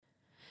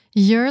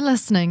You're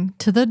listening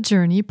to the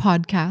Journey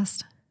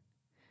podcast.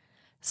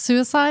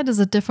 Suicide is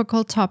a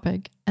difficult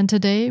topic, and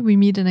today we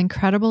meet an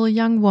incredible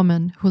young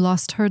woman who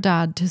lost her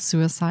dad to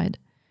suicide.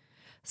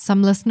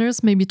 Some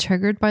listeners may be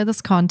triggered by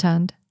this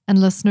content,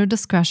 and listener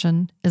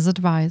discretion is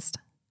advised.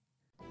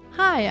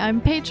 Hi,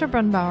 I'm Petra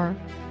Brunnbauer,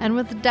 and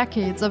with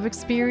decades of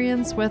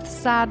experience with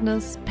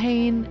sadness,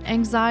 pain,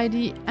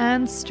 anxiety,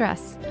 and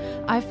stress,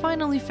 I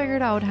finally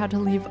figured out how to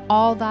leave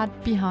all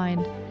that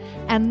behind.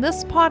 And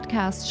this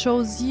podcast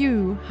shows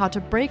you how to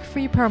break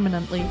free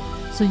permanently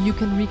so you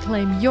can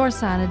reclaim your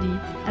sanity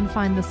and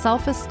find the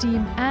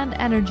self-esteem and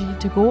energy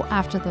to go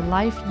after the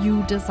life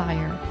you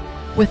desire.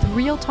 With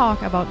real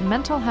talk about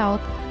mental health,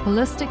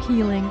 holistic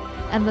healing,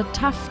 and the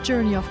tough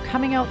journey of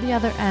coming out the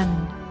other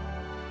end.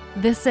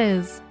 This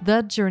is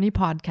the Journey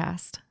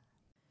Podcast.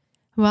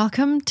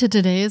 Welcome to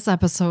today's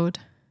episode.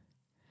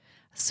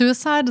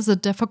 Suicide is a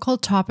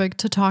difficult topic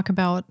to talk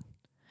about.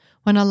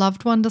 When a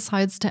loved one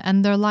decides to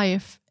end their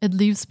life, it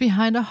leaves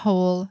behind a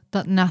hole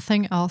that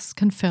nothing else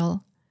can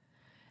fill.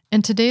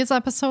 In today's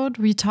episode,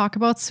 we talk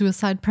about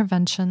suicide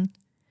prevention.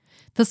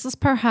 This is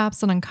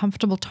perhaps an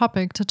uncomfortable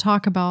topic to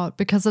talk about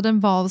because it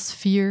involves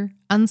fear,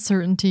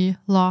 uncertainty,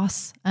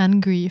 loss,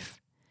 and grief.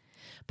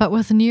 But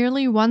with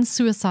nearly one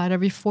suicide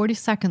every 40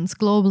 seconds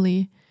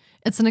globally,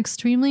 it's an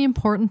extremely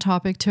important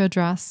topic to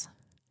address.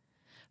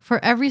 For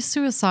every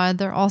suicide,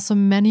 there are also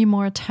many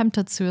more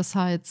attempted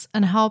suicides,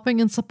 and helping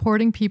and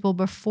supporting people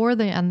before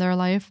they end their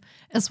life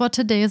is what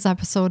today's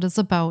episode is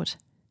about.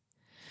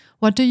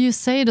 What do you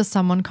say to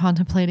someone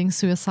contemplating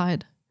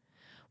suicide?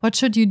 What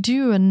should you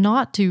do and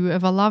not do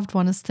if a loved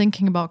one is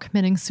thinking about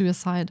committing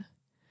suicide?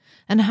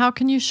 And how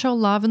can you show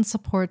love and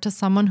support to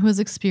someone who is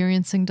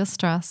experiencing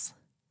distress?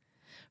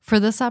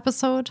 For this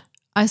episode,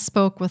 I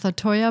spoke with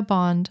Latoya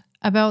Bond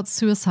about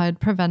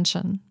suicide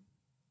prevention.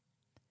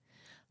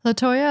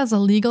 Latoya is a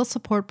legal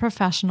support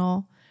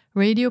professional,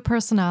 radio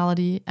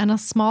personality, and a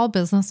small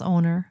business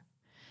owner.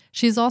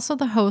 She's also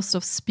the host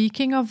of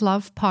Speaking of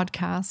Love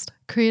podcast,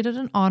 created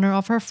in honor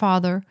of her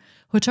father,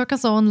 who took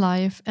his own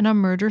life in a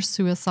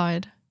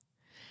murder-suicide.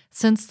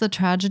 Since the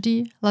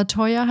tragedy,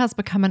 Latoya has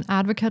become an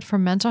advocate for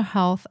mental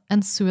health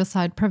and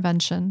suicide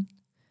prevention.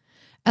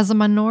 As a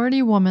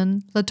minority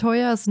woman,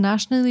 Latoya is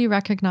nationally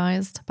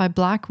recognized by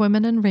Black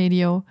women in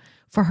radio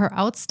for her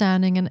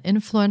outstanding and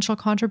influential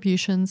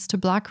contributions to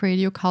Black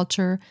radio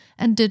culture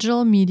and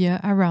digital media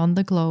around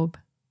the globe.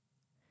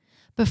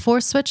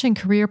 Before switching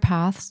career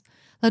paths,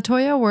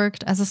 Latoya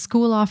worked as a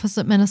school office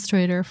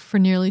administrator for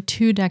nearly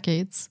 2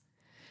 decades.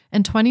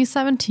 In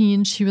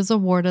 2017, she was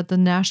awarded the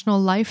National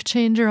Life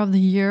Changer of the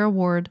Year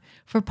award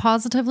for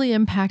positively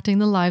impacting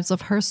the lives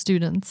of her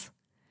students.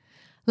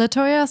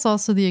 Latoya is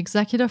also the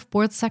executive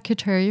board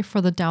secretary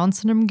for the Down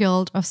Syndrome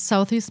Guild of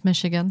Southeast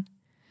Michigan.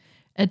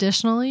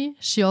 Additionally,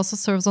 she also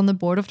serves on the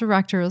board of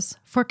directors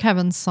for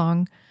Kevin's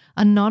Song,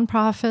 a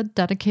nonprofit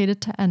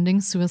dedicated to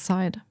ending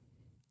suicide.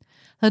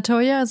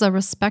 Latoya is a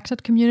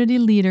respected community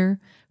leader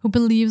who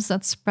believes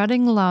that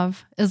spreading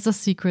love is the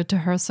secret to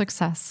her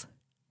success.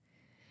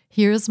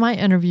 Here is my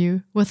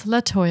interview with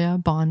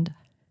Latoya Bond.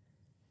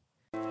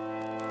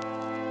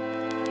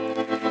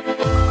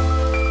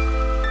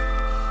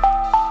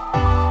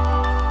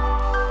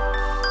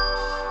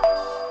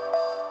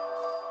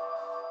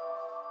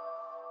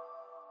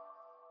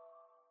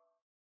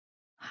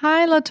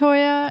 Hi,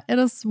 Latoya. It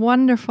is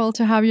wonderful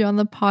to have you on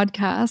the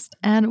podcast,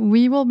 and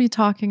we will be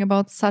talking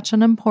about such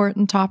an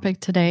important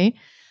topic today.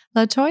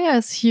 Latoya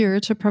is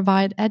here to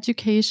provide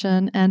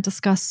education and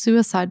discuss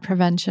suicide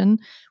prevention,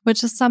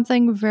 which is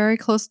something very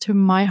close to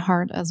my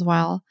heart as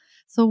well.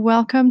 So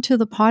welcome to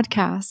the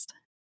podcast.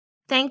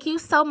 Thank you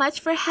so much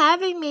for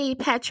having me,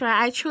 Petra.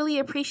 I truly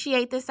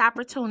appreciate this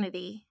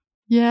opportunity.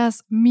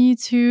 Yes, me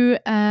too.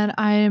 And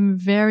I am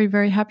very,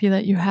 very happy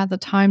that you had the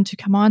time to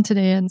come on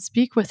today and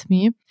speak with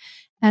me.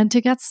 And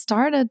to get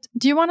started,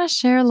 do you want to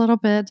share a little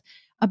bit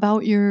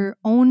about your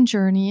own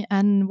journey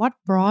and what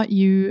brought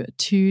you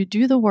to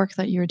do the work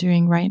that you're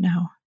doing right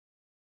now?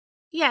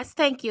 Yes,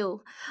 thank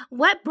you.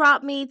 What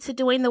brought me to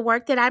doing the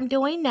work that I'm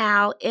doing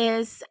now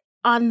is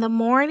on the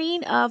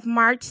morning of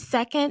March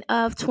 2nd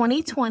of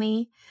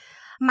 2020,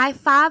 my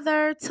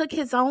father took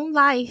his own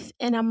life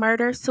in a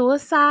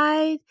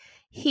murder-suicide.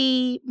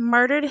 He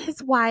murdered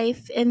his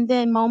wife and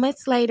then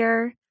moments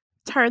later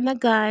turned the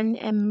gun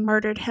and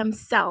murdered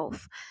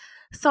himself.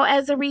 So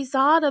as a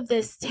result of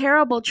this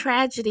terrible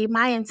tragedy,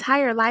 my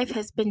entire life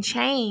has been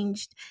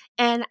changed,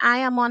 and I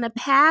am on a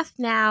path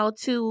now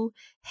to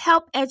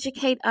help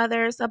educate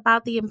others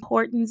about the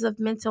importance of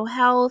mental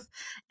health.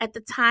 At the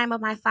time of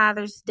my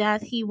father's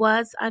death, he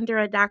was under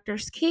a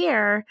doctor's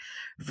care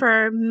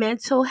for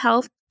mental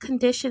health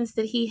conditions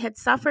that he had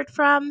suffered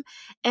from,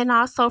 and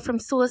also from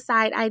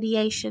suicide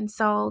ideation.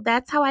 So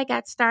that's how I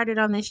got started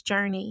on this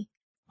journey.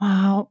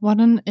 Wow,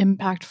 what an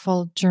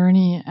impactful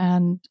journey.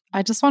 And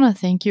I just want to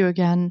thank you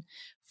again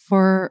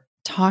for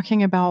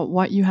talking about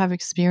what you have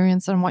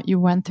experienced and what you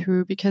went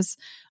through, because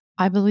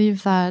I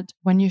believe that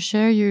when you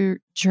share your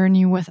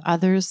journey with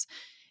others,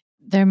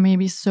 there may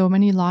be so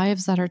many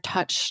lives that are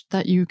touched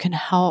that you can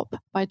help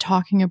by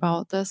talking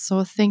about this.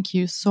 So thank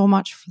you so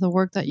much for the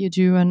work that you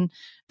do and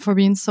for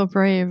being so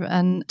brave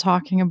and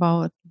talking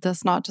about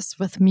this, not just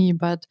with me,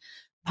 but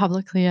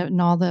publicly in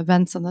all the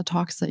events and the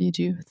talks that you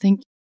do.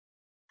 Thank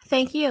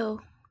Thank you.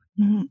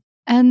 you. Mhm.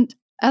 And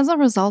as a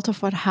result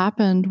of what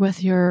happened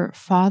with your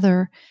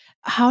father,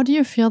 how do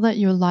you feel that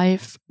your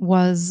life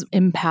was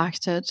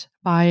impacted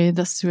by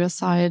the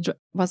suicide?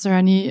 Was there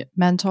any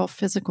mental,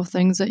 physical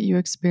things that you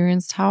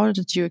experienced? How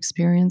did you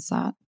experience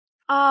that?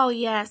 Oh,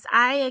 yes.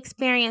 I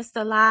experienced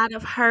a lot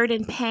of hurt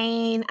and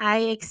pain. I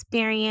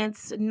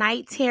experienced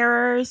night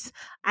terrors.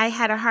 I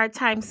had a hard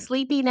time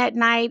sleeping at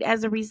night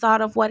as a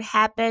result of what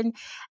happened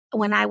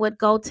when I would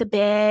go to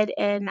bed,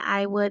 and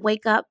I would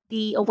wake up,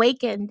 be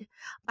awakened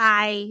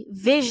by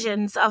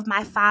visions of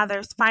my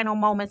father's final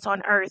moments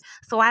on earth.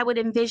 So I would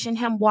envision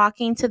him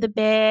walking to the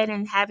bed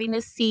and having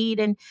a seat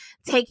and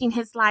taking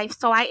his life.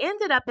 So I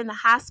ended up in the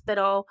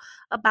hospital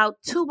about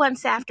 2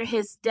 months after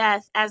his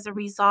death as a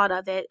result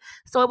of it.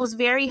 So it was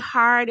very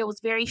hard. It was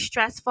very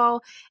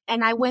stressful.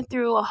 And I went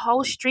through a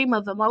whole stream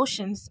of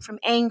emotions from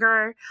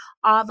anger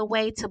all the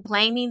way to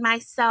blaming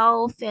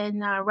myself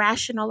and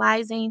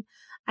rationalizing.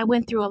 I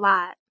went through a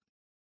lot.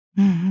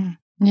 Mhm.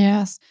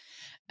 Yes.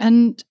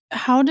 And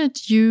how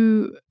did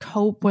you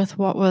cope with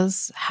what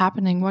was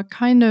happening? What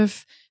kind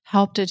of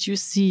help did you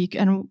seek?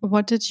 And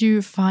what did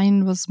you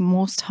find was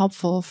most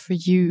helpful for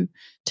you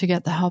to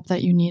get the help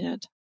that you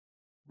needed?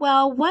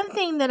 Well, one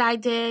thing that I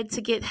did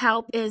to get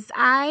help is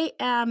I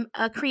am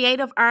a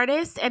creative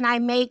artist and I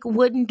make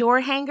wooden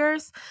door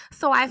hangers.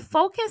 So I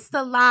focused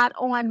a lot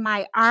on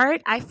my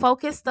art. I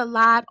focused a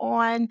lot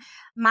on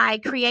my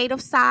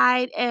creative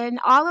side, and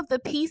all of the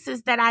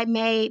pieces that I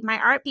made, my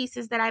art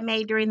pieces that I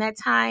made during that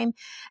time,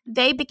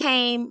 they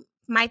became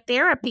my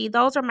therapy.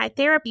 Those are my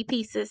therapy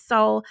pieces.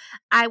 So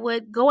I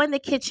would go in the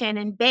kitchen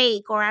and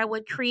bake, or I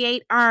would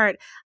create art.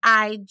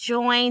 I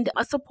joined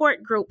a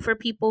support group for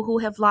people who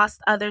have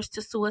lost others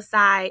to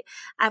suicide.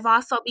 I've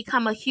also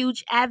become a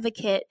huge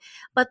advocate.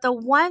 But the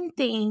one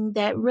thing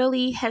that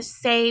really has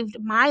saved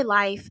my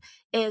life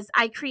is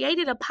I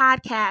created a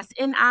podcast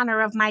in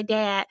honor of my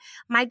dad.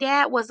 My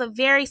dad was a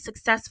very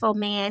successful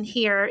man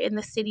here in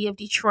the city of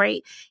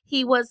Detroit.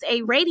 He was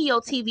a radio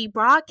TV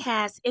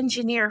broadcast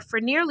engineer for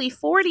nearly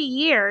 40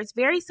 years,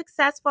 very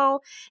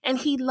successful, and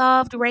he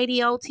loved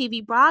radio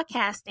TV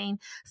broadcasting.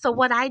 So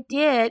what I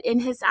did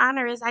in his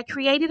honor is I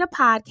created a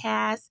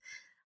podcast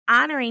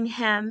honoring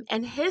him,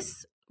 and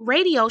his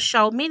radio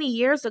show many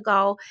years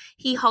ago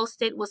he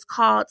hosted was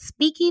called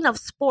Speaking of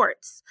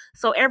Sports.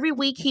 So every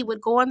week he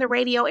would go on the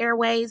radio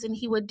airways and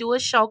he would do a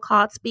show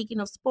called Speaking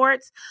of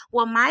Sports.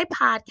 Well, my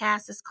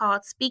podcast is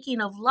called Speaking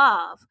of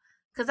Love,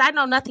 because I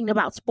know nothing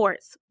about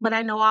sports, but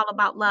I know all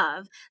about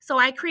love. So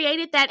I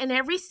created that. And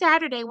every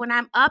Saturday when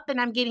I'm up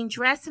and I'm getting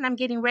dressed and I'm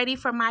getting ready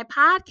for my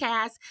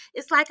podcast,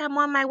 it's like I'm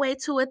on my way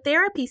to a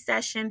therapy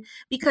session,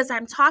 because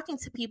I'm talking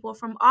to people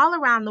from all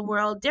around the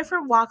world,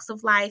 different walks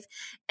of life,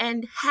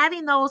 and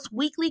having those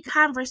weekly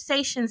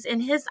conversations in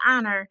his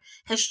honor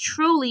has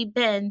truly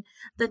been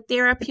the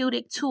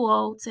therapeutic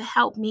tool to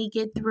help me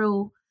get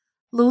through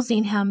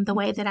losing him the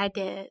way that I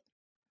did.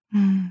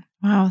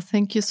 Wow.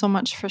 Thank you so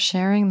much for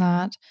sharing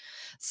that.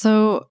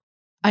 So,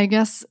 I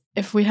guess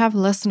if we have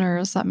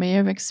listeners that may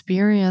have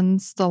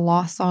experienced the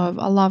loss of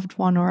a loved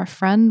one or a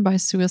friend by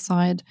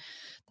suicide,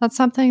 that's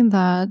something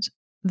that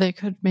they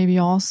could maybe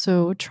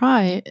also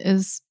try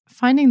is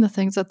finding the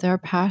things that they're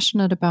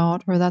passionate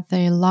about or that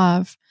they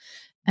love.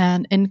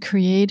 And in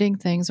creating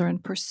things or in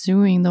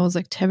pursuing those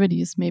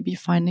activities, maybe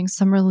finding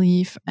some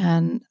relief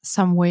and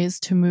some ways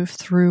to move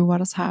through what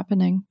is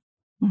happening.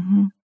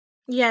 Hmm.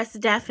 Yes,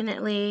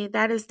 definitely.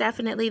 That is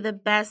definitely the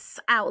best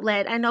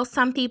outlet. I know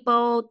some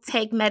people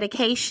take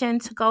medication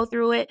to go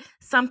through it.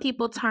 Some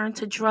people turn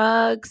to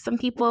drugs. Some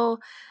people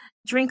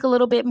drink a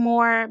little bit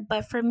more.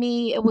 But for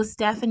me, it was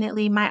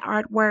definitely my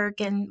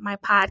artwork and my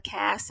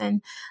podcast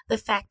and the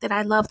fact that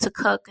I love to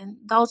cook. And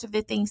those are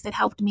the things that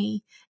helped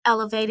me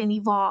elevate and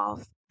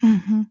evolve.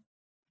 Hmm.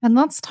 And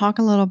let's talk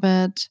a little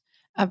bit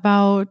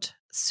about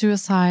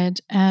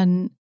suicide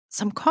and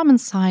some common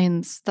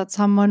signs that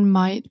someone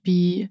might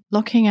be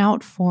looking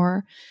out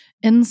for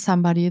in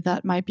somebody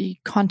that might be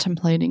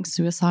contemplating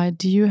suicide.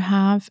 Do you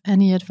have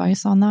any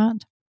advice on that?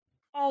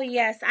 Oh,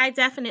 yes, I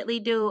definitely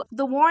do.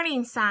 The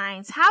warning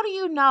signs. How do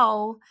you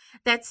know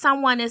that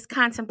someone is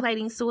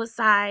contemplating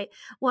suicide?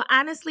 Well,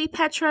 honestly,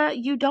 Petra,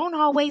 you don't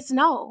always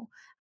know.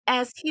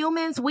 As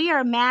humans, we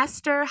are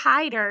master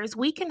hiders.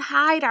 We can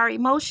hide our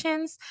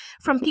emotions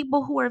from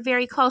people who are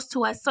very close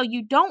to us. So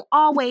you don't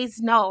always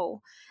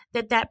know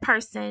that that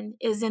person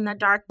is in a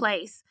dark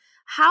place.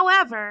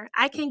 However,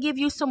 I can give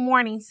you some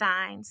warning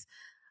signs.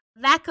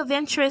 Lack of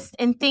interest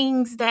in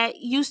things that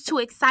used to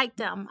excite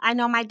them. I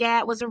know my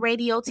dad was a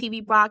radio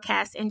TV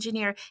broadcast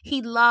engineer.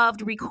 He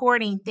loved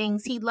recording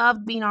things. He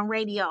loved being on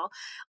radio.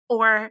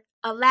 Or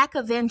a lack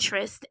of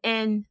interest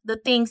in the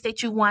things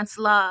that you once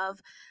loved.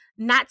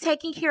 Not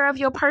taking care of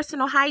your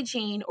personal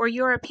hygiene or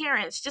your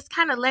appearance, just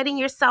kind of letting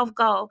yourself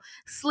go,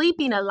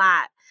 sleeping a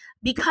lot,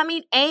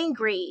 becoming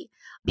angry,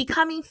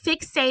 becoming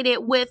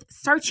fixated with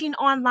searching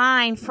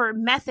online for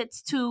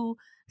methods to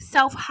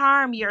self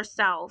harm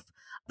yourself.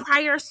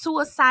 Prior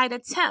suicide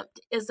attempt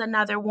is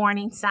another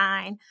warning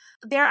sign.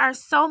 There are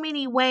so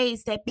many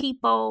ways that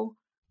people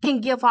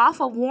can give off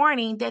a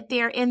warning that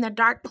they're in the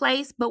dark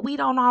place, but we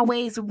don't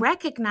always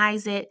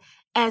recognize it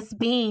as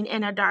being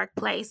in a dark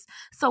place.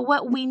 So,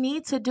 what we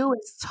need to do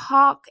is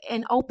talk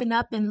and open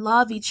up and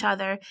love each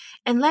other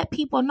and let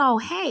people know,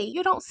 hey,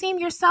 you don't seem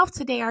yourself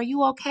today. Are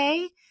you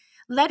okay?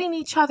 Letting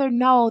each other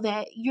know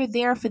that you're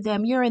there for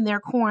them, you're in their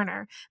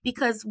corner.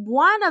 Because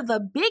one of the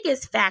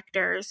biggest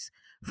factors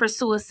for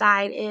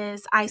suicide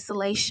is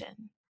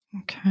isolation.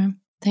 Okay.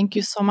 Thank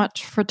you so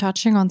much for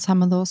touching on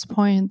some of those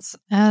points.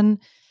 And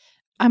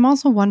I'm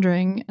also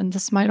wondering, and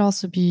this might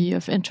also be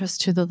of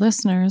interest to the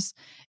listeners,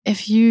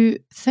 if you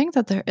think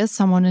that there is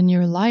someone in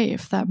your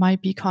life that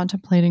might be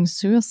contemplating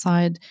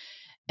suicide,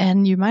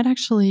 and you might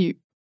actually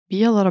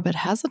be a little bit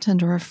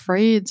hesitant or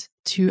afraid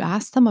to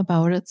ask them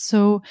about it.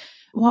 So,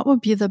 what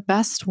would be the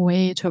best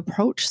way to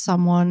approach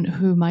someone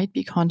who might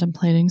be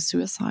contemplating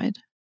suicide?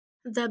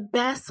 The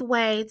best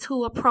way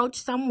to approach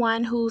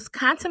someone who's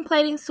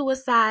contemplating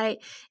suicide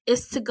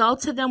is to go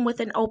to them with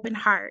an open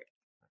heart.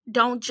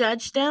 Don't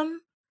judge them.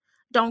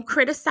 Don't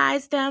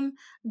criticize them.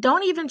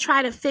 Don't even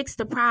try to fix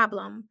the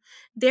problem.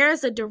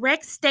 There's a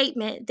direct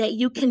statement that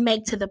you can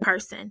make to the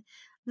person.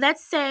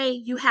 Let's say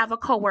you have a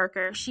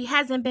coworker. She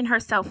hasn't been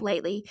herself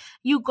lately.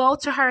 You go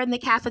to her in the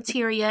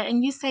cafeteria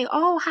and you say,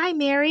 "Oh, hi,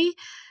 Mary.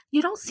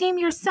 You don't seem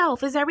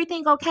yourself. Is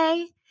everything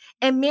okay?"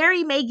 And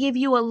Mary may give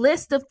you a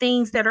list of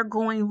things that are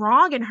going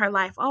wrong in her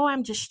life. "Oh,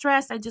 I'm just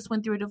stressed. I just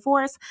went through a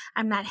divorce.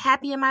 I'm not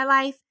happy in my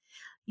life."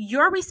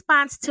 Your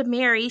response to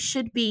Mary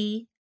should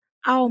be,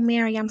 "Oh,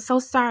 Mary, I'm so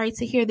sorry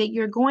to hear that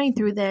you're going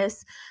through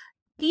this."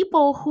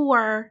 People who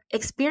are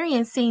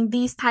experiencing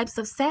these types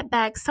of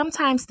setbacks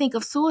sometimes think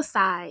of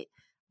suicide.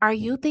 Are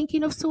you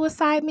thinking of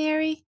suicide,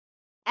 Mary?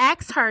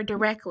 Ask her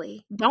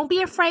directly. Don't be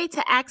afraid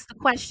to ask the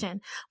question.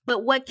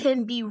 But what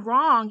can be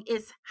wrong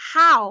is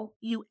how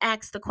you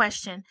ask the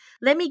question.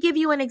 Let me give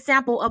you an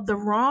example of the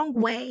wrong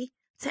way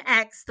to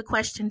ask the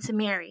question to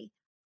Mary.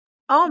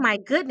 "Oh my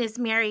goodness,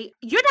 Mary,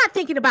 you're not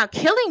thinking about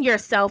killing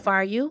yourself,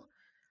 are you?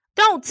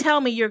 Don't tell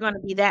me you're going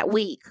to be that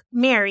weak.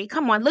 Mary,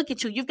 come on, look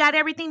at you. You've got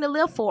everything to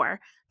live for.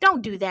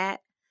 Don't do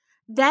that."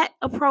 That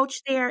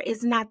approach there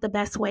is not the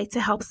best way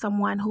to help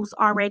someone who's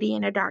already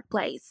in a dark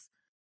place.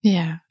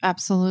 Yeah,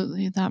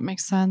 absolutely. That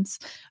makes sense.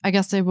 I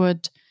guess they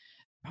would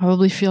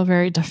probably feel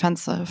very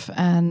defensive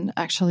and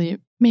actually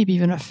maybe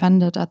even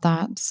offended at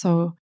that.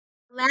 So,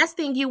 Last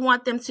thing you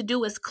want them to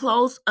do is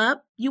close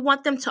up. You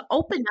want them to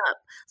open up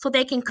so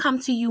they can come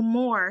to you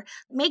more.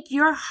 Make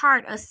your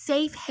heart a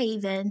safe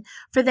haven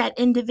for that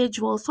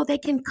individual so they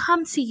can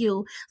come to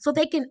you, so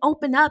they can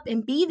open up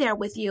and be there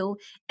with you.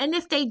 And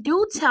if they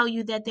do tell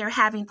you that they're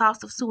having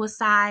thoughts of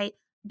suicide,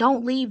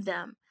 don't leave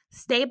them.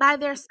 Stay by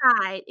their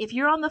side. If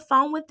you're on the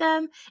phone with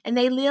them and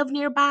they live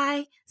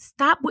nearby,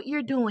 stop what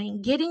you're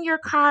doing. Get in your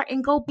car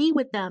and go be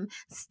with them.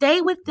 Stay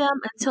with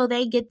them until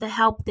they get the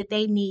help that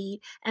they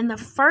need. And the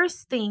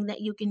first thing that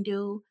you can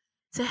do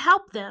to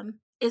help them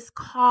is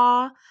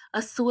call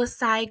a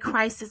suicide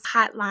crisis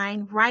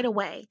hotline right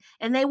away.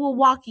 And they will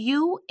walk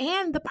you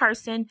and the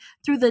person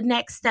through the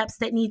next steps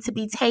that need to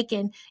be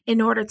taken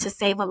in order to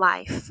save a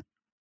life.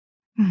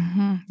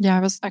 yeah, I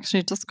was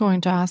actually just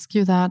going to ask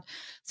you that.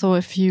 So,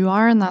 if you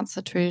are in that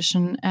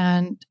situation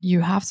and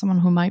you have someone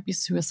who might be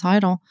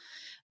suicidal,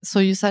 so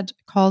you said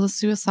call the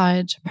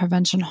suicide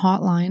prevention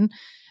hotline.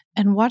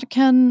 And what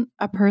can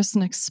a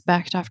person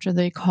expect after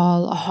they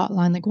call a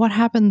hotline? Like, what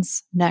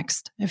happens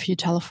next if you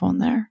telephone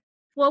there?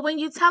 Well, when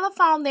you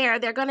telephone there,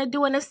 they're going to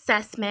do an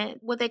assessment,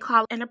 what they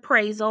call an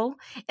appraisal,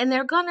 and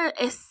they're going to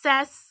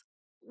assess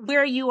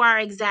where you are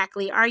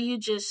exactly. Are you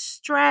just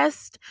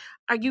stressed?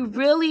 Are you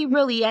really,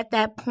 really at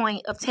that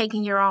point of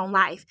taking your own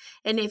life?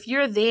 And if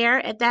you're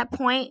there at that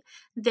point,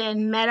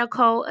 then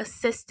medical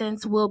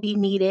assistance will be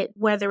needed,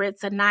 whether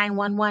it's a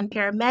 911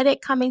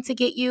 paramedic coming to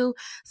get you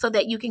so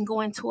that you can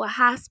go into a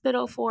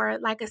hospital for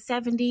like a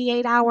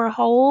 78-hour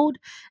hold.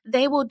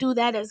 They will do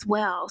that as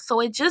well.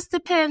 So it just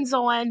depends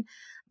on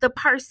the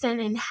person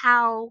and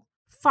how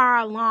far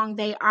along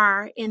they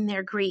are in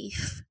their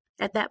grief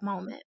at that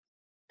moment.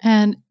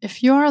 And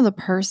if you are the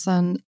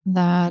person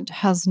that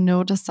has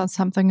noticed that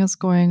something is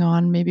going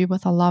on, maybe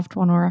with a loved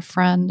one or a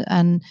friend,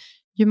 and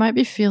you might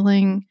be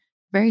feeling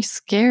very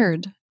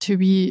scared to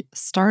be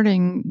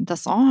starting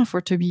this off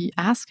or to be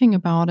asking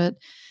about it,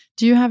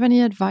 do you have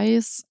any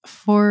advice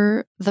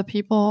for the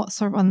people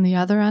sort of on the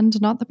other end,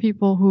 not the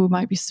people who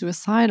might be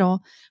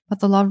suicidal,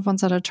 but the loved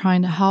ones that are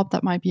trying to help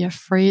that might be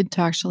afraid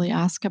to actually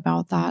ask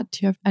about that? Do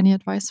you have any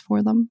advice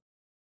for them?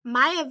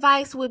 My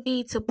advice would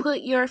be to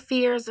put your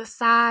fears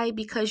aside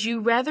because you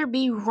rather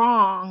be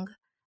wrong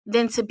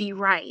than to be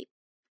right.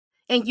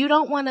 And you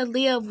don't want to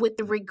live with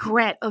the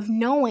regret of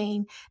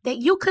knowing that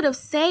you could have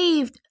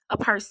saved a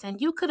person,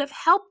 you could have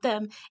helped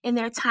them in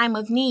their time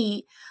of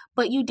need,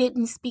 but you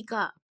didn't speak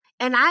up.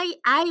 And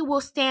I will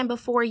stand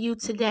before you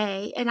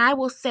today and I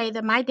will say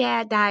that my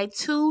dad died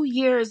 2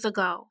 years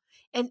ago.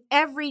 And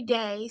every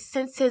day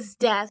since his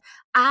death,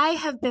 I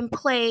have been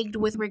plagued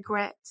with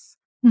regrets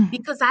Mhm.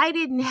 because I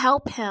didn't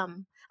help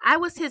him. I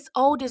was his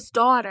oldest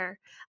daughter.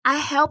 I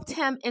helped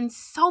him in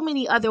so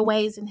many other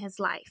ways in his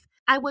life.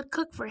 I would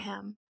cook for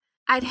him.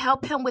 I'd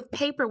help him with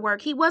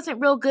paperwork. He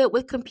wasn't real good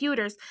with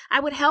computers. I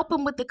would help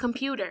him with the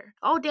computer.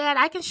 Oh, Dad,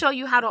 I can show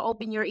you how to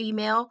open your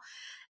email.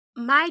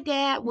 My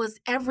dad was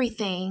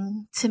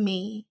everything to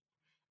me,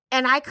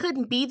 and I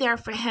couldn't be there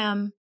for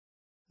him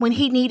when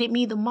he needed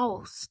me the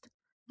most.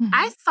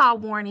 I Mhm. saw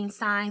warning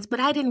signs, but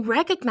I didn't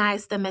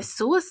recognize them as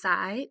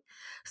suicide.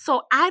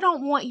 So I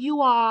don't want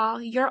you all,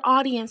 your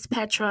audience,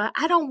 Petra,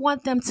 I don't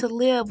want them to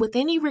live with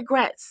any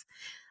regrets.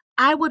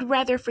 I would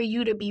rather for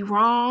you to be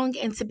wrong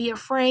and to be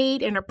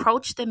afraid and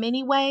approach them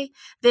anyway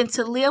than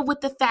to live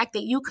with the fact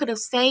that you could have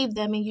saved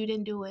them and you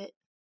didn't do it.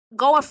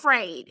 Go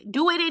afraid.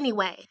 Do it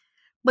anyway,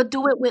 but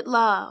do it with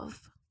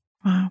love.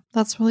 Wow,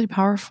 that's really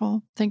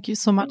powerful. Thank you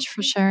so much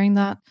for Mhm. sharing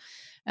that.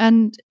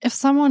 And if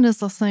someone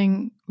is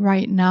listening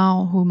right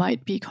now who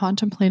might be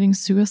contemplating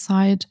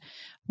suicide,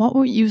 what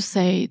would you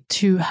say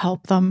to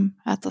help them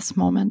at this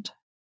moment?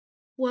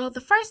 Well, the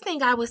first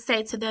thing I would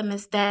say to them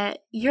is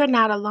that you're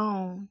not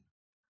alone.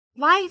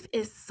 Life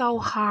is so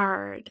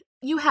hard.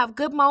 You have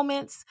good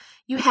moments,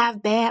 you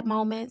have bad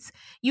moments,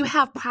 you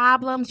have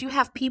problems, you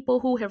have people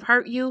who have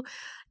hurt you.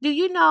 Do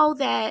you know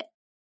that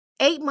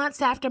 8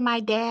 months after my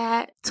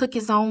dad took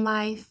his own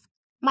life,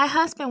 my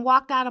husband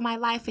walked out of my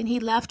life and he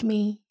left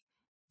me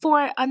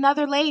for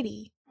another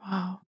lady?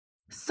 Wow.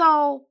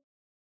 So,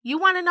 you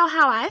want to know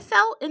how I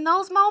felt in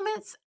those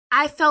moments?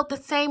 I felt the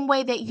same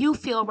way that you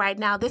feel right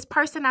now. This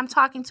person I'm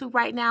talking to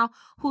right now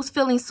who's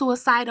feeling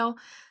suicidal,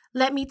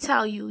 let me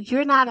tell you,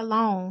 you're not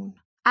alone.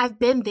 I've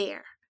been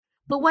there.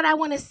 But what I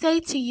want to say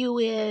to you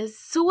is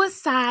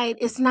suicide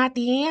is not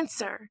the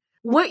answer.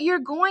 What you're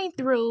going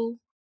through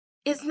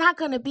is not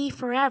going to be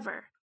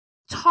forever.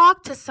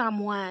 Talk to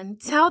someone.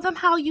 Tell them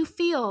how you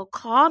feel.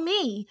 Call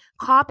me.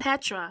 Call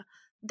Petra.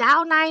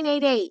 Dial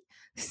 988.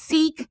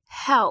 Seek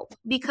help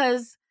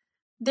because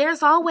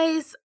there's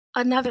always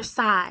another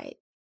side.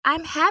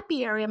 I'm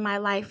happier in my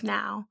life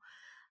now.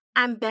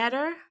 I'm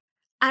better.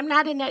 I'm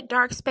not in that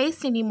dark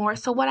space anymore.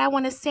 So, what I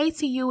want to say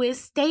to you is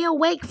stay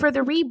awake for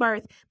the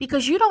rebirth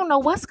because you don't know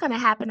what's going to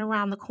happen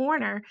around the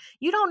corner.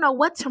 You don't know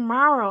what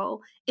tomorrow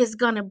is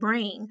going to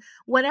bring.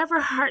 Whatever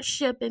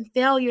hardship and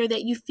failure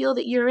that you feel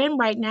that you're in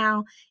right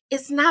now,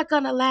 it's not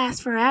going to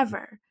last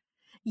forever.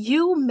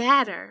 You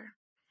matter.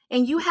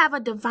 And you have a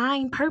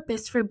divine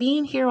purpose for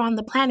being here on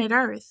the planet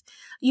Earth.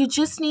 You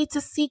just need to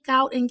seek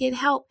out and get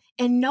help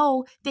and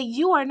know that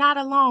you are not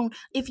alone.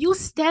 If you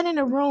stand in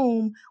a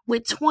room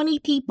with 20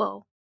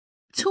 people,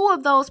 two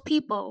of those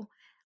people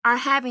are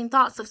having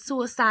thoughts of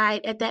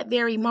suicide at that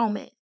very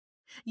moment.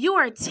 You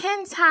are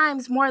 10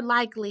 times more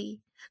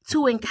likely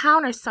to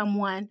encounter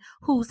someone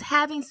who's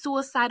having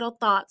suicidal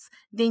thoughts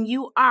than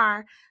you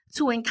are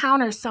to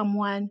encounter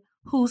someone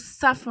who's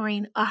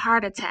suffering a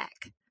heart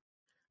attack.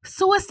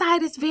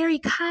 Suicide is very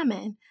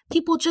common.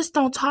 People just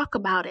don't talk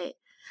about it.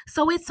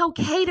 So it's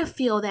okay to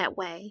feel that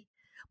way.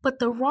 But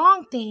the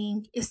wrong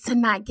thing is to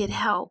not get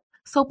help.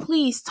 So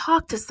please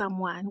talk to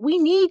someone. We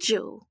need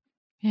you.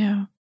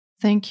 Yeah.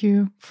 Thank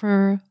you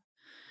for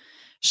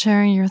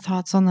sharing your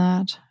thoughts on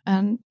that.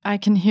 And I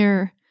can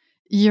hear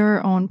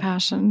your own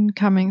passion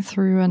coming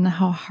through and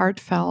how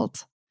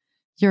heartfelt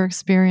your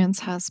experience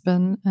has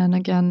been. And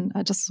again,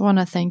 I just want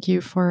to thank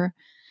you for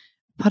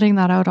putting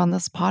that out on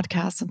this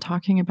podcast and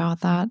talking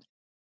about that.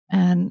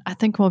 And I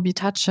think we'll be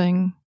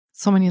touching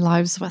so many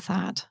lives with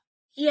that.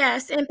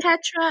 Yes, and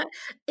Petra,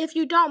 if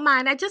you don't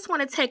mind, I just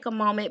want to take a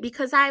moment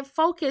because I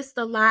focused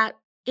a lot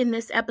in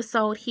this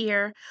episode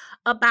here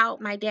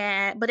about my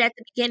dad, but at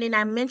the beginning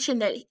I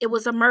mentioned that it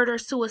was a murder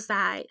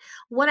suicide.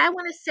 What I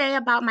want to say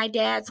about my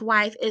dad's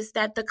wife is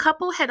that the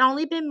couple had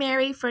only been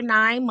married for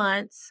 9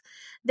 months.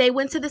 They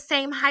went to the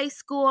same high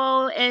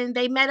school and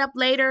they met up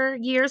later,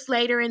 years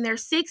later in their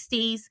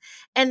 60s,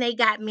 and they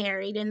got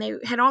married and they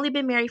had only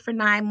been married for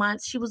 9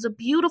 months. She was a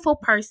beautiful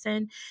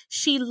person.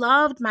 She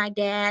loved my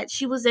dad.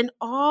 She was in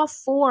all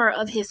four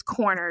of his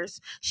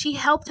corners. She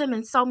helped him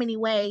in so many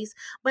ways,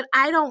 but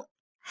I don't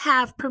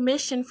have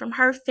permission from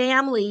her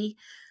family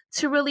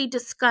to really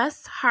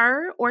discuss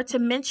her or to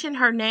mention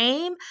her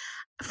name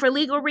for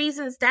legal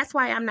reasons. That's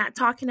why I'm not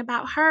talking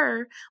about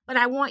her, but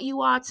I want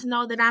you all to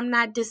know that I'm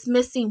not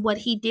dismissing what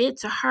he did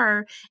to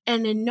her,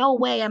 and in no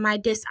way am I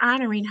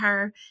dishonoring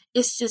her.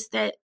 It's just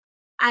that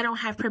I don't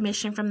have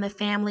permission from the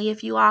family.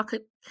 If you all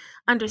could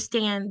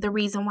understand the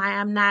reason why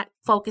I'm not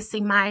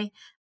focusing my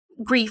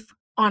grief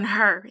on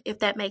her, if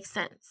that makes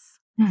sense.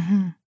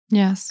 Mm-hmm.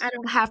 Yes. I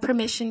don't have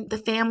permission. The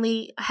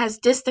family has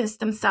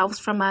distanced themselves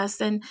from us.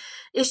 And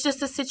it's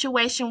just a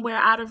situation where,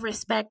 out of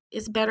respect,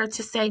 it's better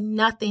to say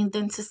nothing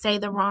than to say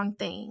the wrong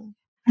thing.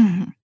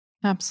 Mm-hmm.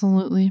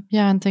 Absolutely.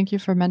 Yeah. And thank you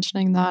for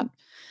mentioning that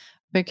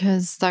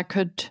because that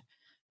could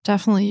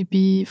definitely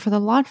be for the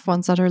loved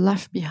ones that are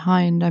left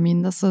behind. I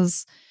mean, this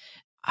is,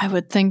 I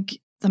would think,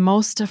 the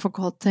most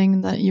difficult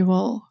thing that you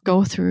will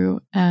go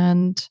through.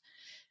 And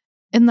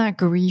in that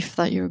grief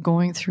that you're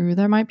going through,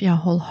 there might be a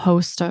whole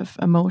host of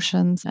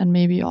emotions, and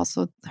maybe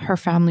also her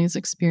family is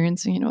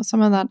experiencing,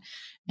 some of that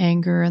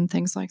anger and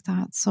things like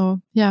that.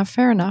 So, yeah,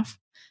 fair enough.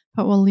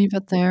 But we'll leave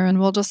it there, and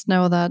we'll just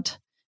know that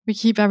we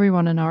keep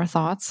everyone in our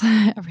thoughts,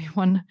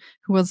 everyone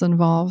who was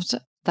involved.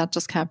 That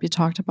just can't be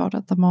talked about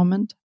at the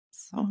moment.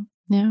 So,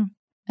 yeah.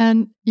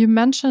 And you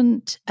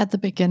mentioned at the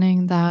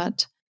beginning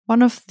that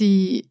one of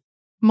the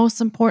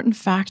most important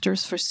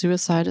factors for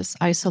suicide is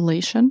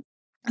isolation.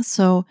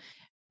 So,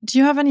 do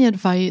you have any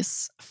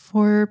advice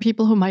for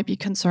people who might be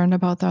concerned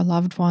about their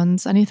loved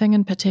ones? Anything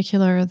in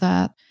particular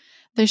that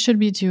they should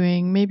be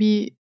doing?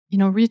 Maybe,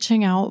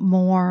 reaching out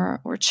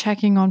more or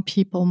checking on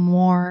people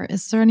more.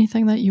 Is there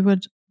anything that you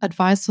would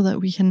advise so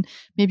that we can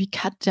maybe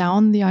cut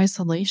down the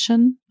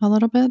isolation a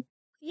little bit?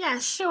 Yeah,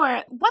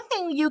 sure. One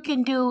thing you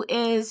can do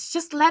is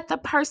just let the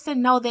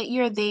person know that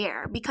you're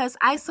there, because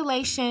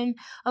isolation,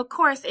 of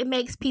course, it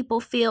makes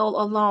people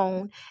feel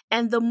alone.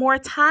 And the more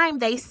time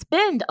they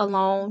spend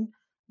alone,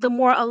 the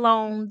more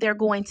alone they're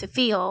going to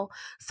feel.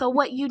 So,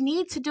 what you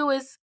need to do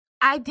is,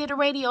 I did a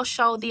radio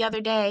show the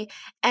other day,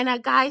 and a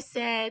guy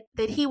said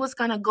that he was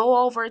going to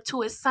go over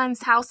to his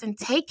son's house and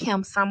take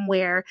him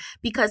somewhere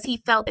because he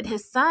felt that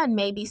his son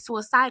may be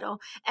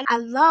suicidal. And I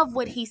love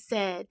what he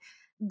said.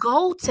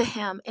 Go to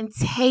him and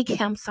take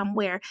him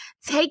somewhere.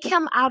 Take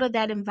him out of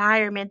that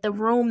environment, the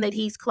room that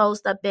he's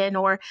closed up in,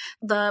 or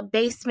the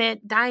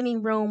basement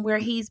dining room where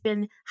he's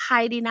been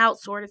hiding out,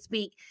 so to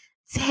speak.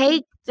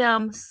 Take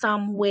them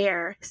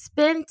somewhere.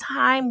 Spend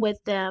time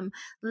with them.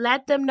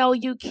 Let them know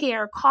you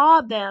care.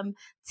 Call them,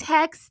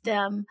 text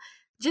them.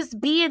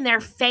 Just be in their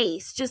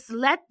face. Just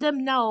let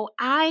them know,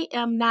 I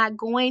am not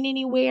going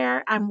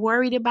anywhere. I'm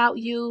worried about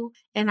you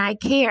and I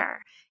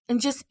care.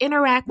 And just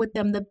interact with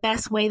them the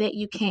best way that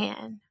you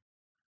can.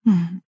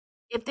 Mhm.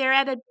 If they're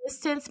at a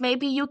distance,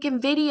 maybe you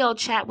can video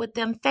chat with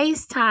them,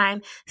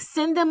 FaceTime,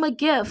 send them a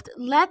gift,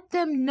 let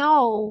them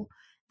know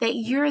that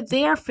you're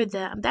there for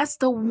them. That's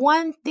the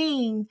one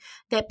thing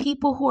that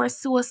people who are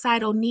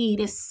suicidal need,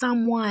 is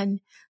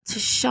someone to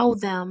show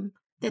them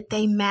that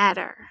they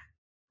matter.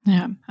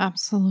 Yeah,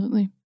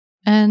 absolutely.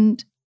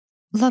 And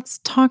let's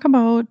talk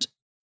about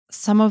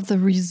some of the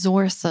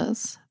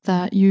resources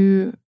that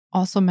you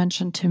also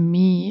mentioned to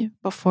me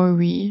before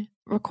we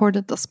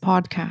recorded this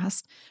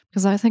podcast,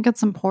 because I think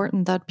it's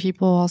important that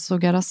people also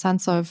get a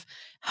sense of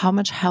how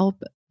much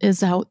help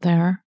is out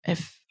there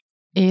if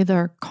A,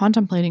 they're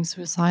contemplating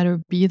suicide,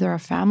 or B, they're a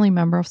family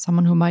member of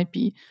someone who might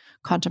be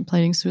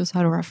contemplating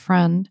suicide, or a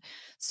friend.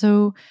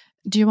 So,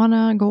 do you want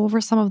to go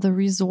over some of the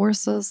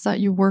resources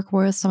that you work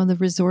with, some of the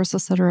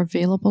resources that are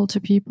available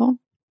to people?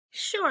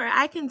 Sure,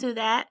 I can do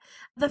that.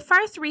 The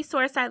first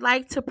resource I'd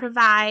like to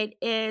provide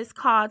is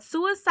called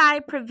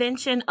Suicide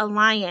Prevention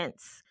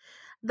Alliance.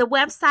 The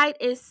website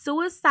is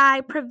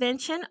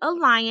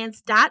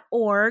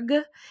suicidepreventionalliance.org,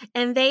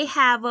 and they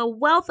have a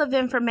wealth of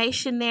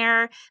information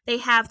there. They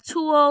have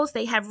tools,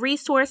 they have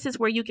resources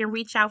where you can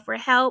reach out for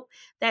help.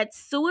 That's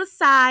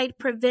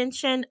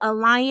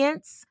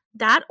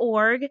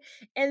suicidepreventionalliance.org.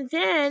 And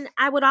then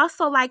I would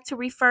also like to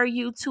refer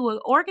you to an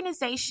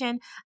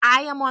organization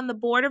I am on the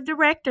board of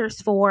directors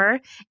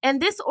for,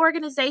 and this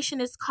organization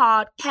is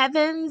called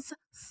Kevin's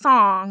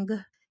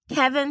Song,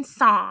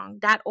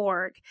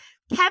 kevinsong.org.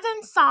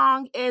 Kevin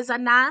Song is a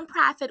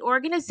nonprofit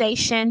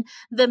organization.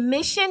 The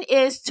mission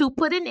is to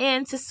put an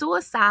end to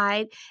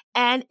suicide,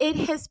 and it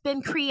has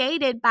been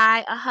created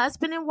by a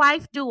husband and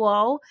wife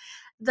duo.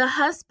 The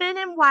husband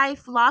and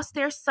wife lost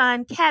their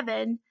son,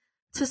 Kevin,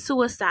 to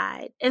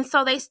suicide. And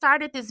so they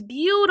started this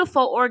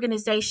beautiful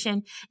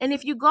organization. And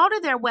if you go to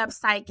their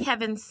website,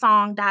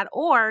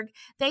 kevinsong.org,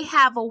 they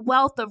have a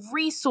wealth of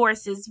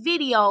resources,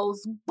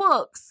 videos,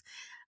 books,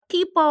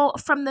 people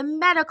from the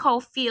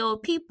medical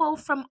field, people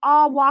from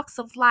all walks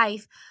of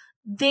life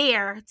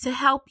there to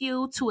help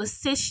you, to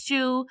assist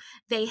you.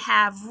 They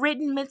have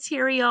written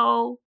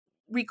material,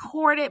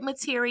 recorded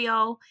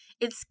material.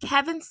 It's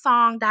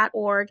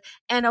kevinsong.org.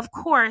 And of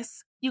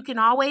course, you can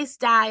always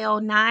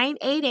dial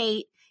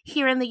 988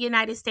 here in the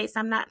United States.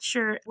 I'm not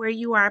sure where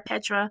you are,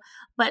 Petra,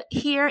 but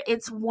here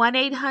it's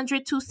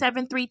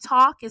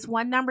 1-800-273-TALK is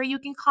one number you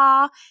can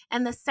call.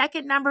 And the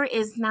second number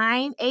is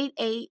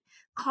 988.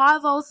 Call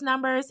those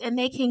numbers and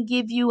they can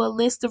give you a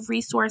list of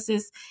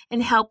resources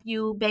and help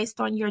you based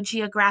on your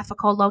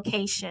geographical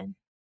location.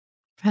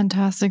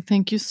 Fantastic.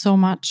 Thank you so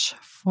much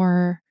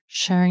for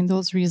sharing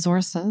those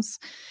resources.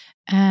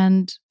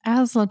 And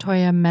as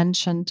Latoya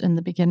mentioned in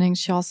the beginning,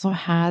 she also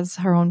has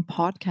her own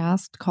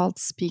podcast called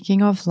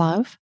Speaking of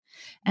Love.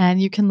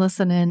 And you can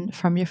listen in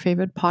from your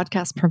favorite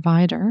podcast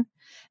provider.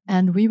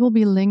 And we will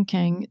be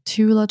linking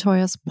to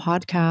Latoya's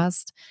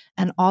podcast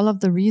and all of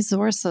the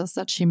resources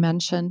that she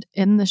mentioned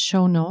in the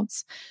show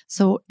notes.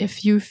 So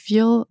if you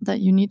feel that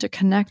you need to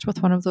connect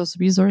with one of those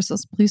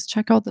resources, please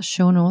check out the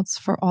show notes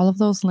for all of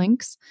those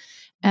links.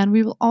 And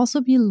we will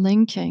also be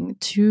linking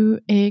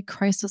to a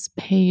crisis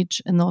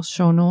page in those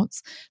show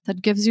notes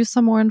that gives you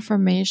some more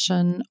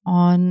information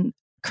on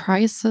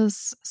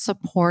crisis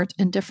support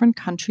in different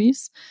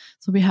countries.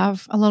 So we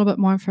have a little bit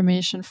more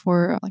information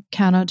for like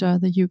Canada,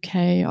 the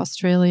UK,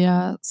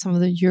 Australia, some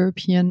of the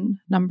European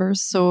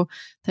numbers, so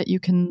that you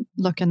can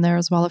look in there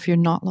as well if you're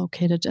not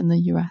located in the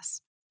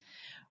US.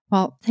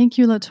 Well, thank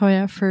you,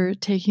 Latoya, for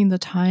taking the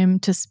time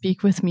to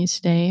speak with me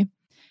today.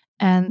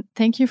 And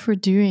thank you for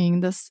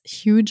doing this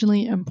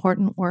hugely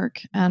important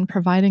work and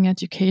providing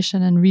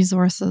education and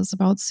resources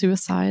about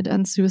suicide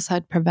and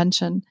suicide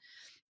prevention.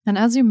 And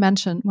as you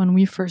mentioned when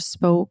we first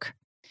spoke,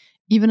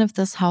 even if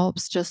this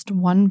helps just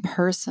one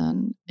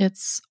person,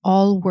 it's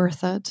all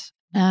worth it.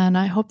 And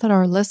I hope that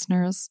our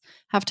listeners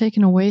have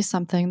taken away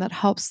something that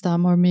helps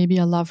them or maybe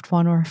a loved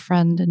one or a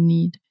friend in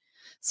need.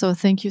 So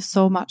thank you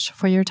so much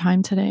for your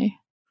time today.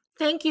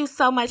 Thank you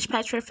so much,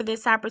 Petra, for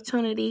this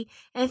opportunity.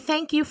 And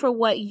thank you for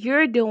what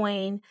you're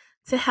doing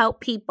to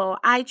help people.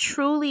 I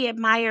truly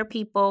admire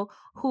people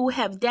who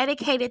have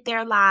dedicated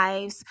their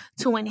lives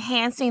to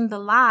enhancing the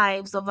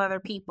lives of other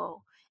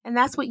people. And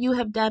that's what you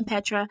have done,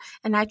 Petra.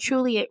 And I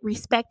truly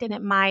respect and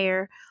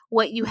admire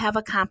what you have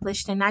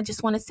accomplished. And I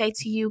just want to say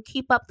to you,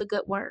 keep up the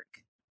good work.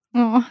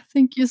 Oh,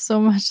 thank you so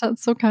much.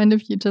 That's so kind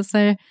of you to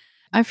say.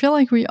 I feel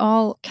like we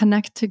all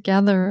connect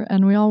together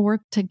and we all work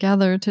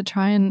together to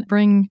try and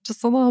bring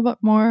just a little bit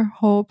more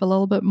hope, a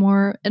little bit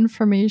more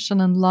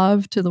information and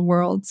love to the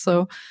world.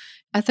 So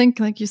I think,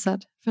 like you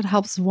said, if it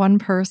helps one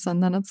person,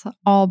 then it's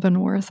all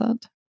been worth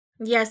it.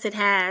 Yes, it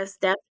has,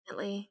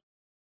 definitely.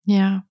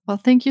 Yeah. Well,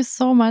 thank you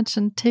so much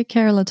and take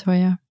care,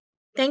 Latoya.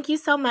 Thank you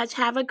so much.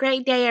 Have a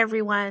great day,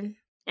 everyone.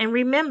 And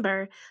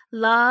remember,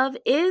 love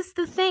is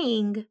the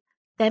thing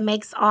that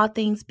makes all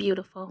things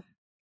beautiful.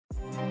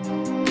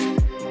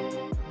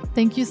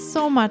 Thank you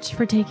so much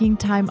for taking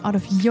time out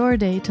of your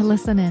day to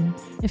listen in.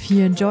 If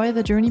you enjoy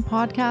the Journey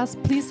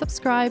podcast, please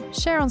subscribe,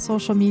 share on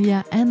social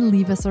media, and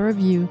leave us a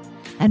review.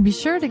 And be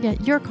sure to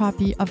get your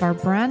copy of our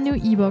brand new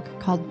ebook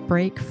called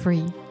Break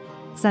Free.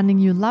 Sending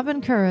you love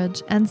and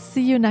courage, and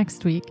see you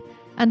next week.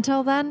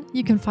 Until then,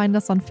 you can find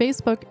us on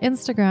Facebook,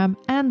 Instagram,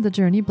 and the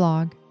Journey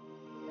blog.